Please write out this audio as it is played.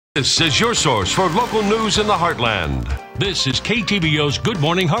This is your source for local news in the Heartland. This is KTVO's Good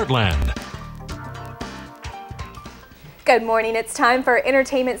Morning Heartland. Good morning. It's time for our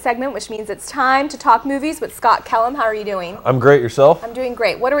entertainment segment, which means it's time to talk movies with Scott Kellum. How are you doing? I'm great. Yourself? I'm doing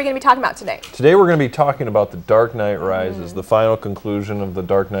great. What are we going to be talking about today? Today we're going to be talking about The Dark Knight Rises, the final conclusion of the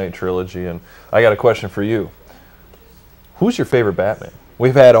Dark Knight trilogy. And I got a question for you. Who's your favorite Batman?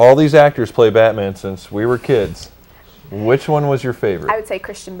 We've had all these actors play Batman since we were kids. Which one was your favorite? I would say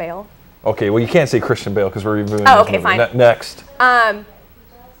Christian Bale. Okay, well you can't say Christian Bale because we're reviewing Oh, this okay, movie. fine. Next. Oh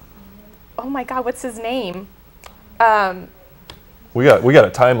my God, what's his name? We got a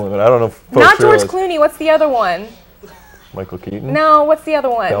time limit. I don't know if folks Not George realize. Clooney. What's the other one? Michael Keaton? No, what's the other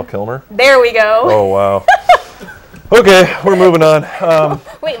one? Val Kilmer? There we go. Oh, wow. Okay, we're moving on.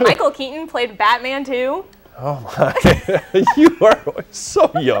 Wait, Michael Keaton played Batman too? Oh my, you are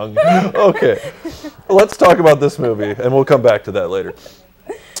so young. Okay, let's talk about this movie, and we'll come back to that later.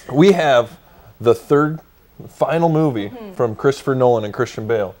 We have the third, final movie from Christopher Nolan and Christian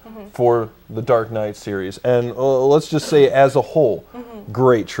Bale for the Dark Knight series. And let's just say, as a whole,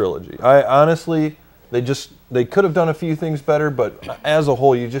 great trilogy. I honestly, they could have done a few things better, but as a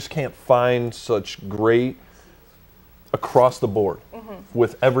whole, you just can't find such great across the board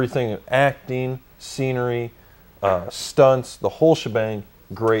with everything, acting, scenery, stunts, the whole shebang.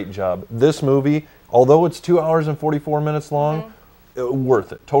 Great job. This movie, although it's 2 hours and 44 minutes long,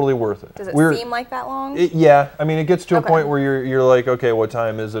 worth it. Totally worth it. Does it seem like that long? Yeah. I mean, it gets to a point where you're like, okay, what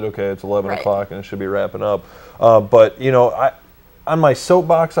time is it? Okay, it's 11 o'clock and it should be wrapping up. But, you know, on my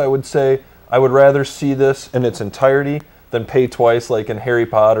soapbox, I would say I would rather see this in its entirety than pay twice, like in Harry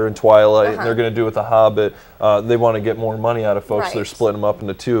Potter and Twilight, and they're going to do with The Hobbit. They want to get more money out of folks, so they're splitting them up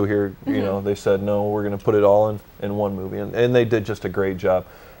into two. Here, you know, they said, no, we're going to put it all in one movie, and they did just a great job.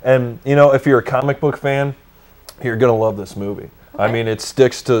 And, you know, if you're a comic book fan, you're going to love this movie. I mean, it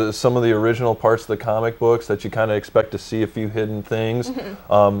sticks to some of the original parts of the comic books that you kind of expect to see a few hidden things,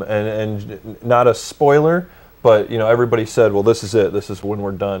 and not a spoiler, but, you know, everybody said, well, this is it. This is when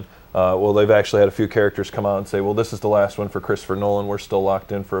we're done. Well, they've actually had a few characters come out and say, well, this is the last one for Christopher Nolan. We're still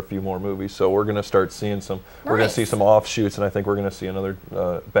locked in for a few more movies. So we're going to start seeing some, we're going to see some offshoots, and I think we're going to see another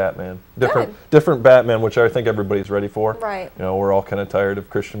Batman. Different Batman, which I think everybody's ready for. Right. You know, we're all kind of tired of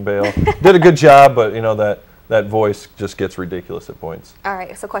Christian Bale. Did a good job, but, you know, that voice just gets ridiculous at points. All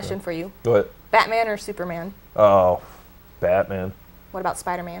right, so question for you. Go ahead. Batman or Superman? Oh, Batman. What about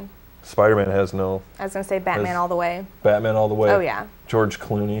Spider-Man? Spider-Man has no... I was going to say Batman all the way. Batman all the way. Oh, yeah. George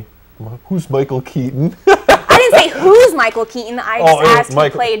Clooney. Who's Michael Keaton? I didn't say who's Michael Keaton. I just asked who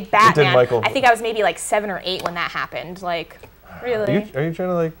played Batman. I think I was maybe like 7 or 8 when that happened. Like, really? Are you trying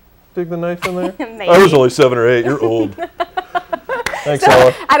to like dig the knife in there? Maybe. I was only 7 or 8. You're old. Thanks, so,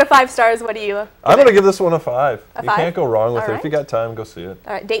 Ella. out of 5 stars, what do you? I'm gonna give this one a 5. A you 5? Can't go wrong with All it. right. If you got time, go see it.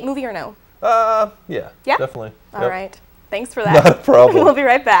 All right, date movie or no? Yeah. Yeah? Definitely. All right. Thanks for that. Not a problem. We'll be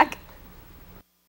right back.